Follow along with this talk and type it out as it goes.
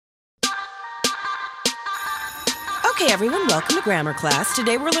Okay, everyone, welcome to grammar class.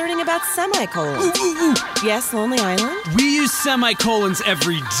 Today we're learning about semicolons. Ooh. Yes, Lonely Island? We use semicolons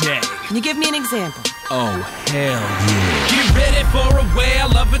every day. Can you give me an example? Oh, hell yeah. Get ready for a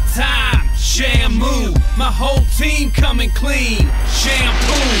whale of a time. Shamu, my whole team coming clean.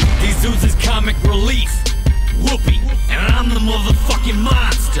 Shampoo, these dudes is comic relief. Whoopee, and I'm the motherfucking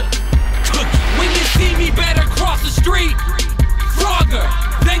monster. Cookie, when you see me, better cross the street. Frogger,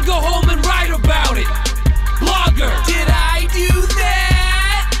 then go home and write about it. Blogger, did I do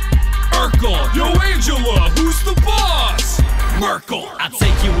that? Urkel, yo Angela, who's the boss? Merkel, I'll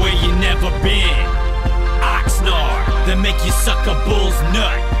take you where you never been. Oxnard, then make you suck a bull's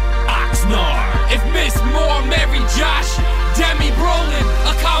nut. Oxnard, if Miss Moore married Josh, Demi Brolin,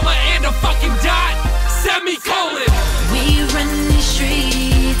 a comma and a fucking dot. Semicolon. We run these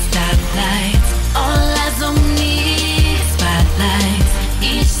streets, stoplights, all eyes on me, spotlights.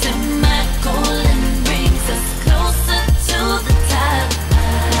 Each semicolon brings us closer to the top.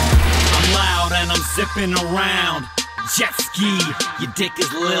 I'm loud and I'm zipping around. Jet ski, your dick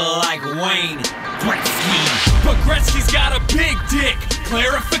is little like Wayne Gretzky. But Gretzky's got a big dick.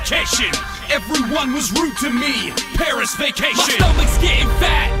 Clarification, everyone was rude to me. Paris vacation. My stomach's getting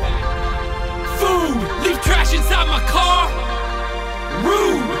fat. Food, leave trash inside my car.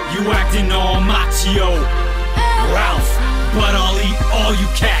 Rude, you acting all macho. Ralph, but I'll eat all you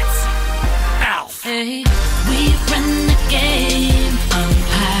cats. Alf. Hey, we run the game,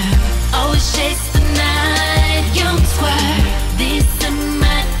 umpire, always chase the night, young squire. These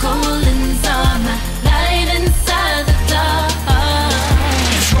semicolons are my light inside the dark.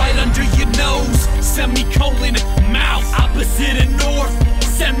 It's right under your nose, semicolon, mouth. Opposite of north,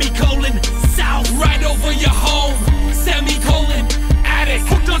 semicolon, south. Right over your home, semicolon, attic.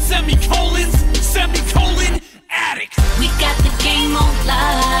 Hooked on semicolons, semicolon, addict. We got the game on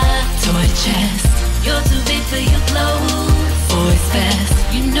lock, toy chest. You're too big for your clothes, boys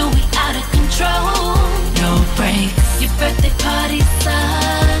fast. You know we out of control. No breaks, your birthday party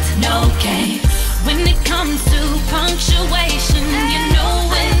sucks. No cake. When it comes to punctuation, you know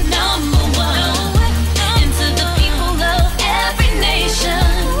we're number one. And to the people of every nation,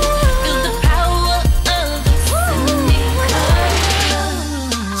 feel the power of the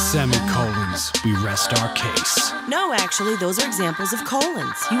semicolon. Semicolons, we rest our case. No, actually, those are examples of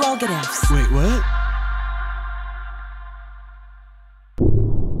colons. You all get Fs. Wait, what?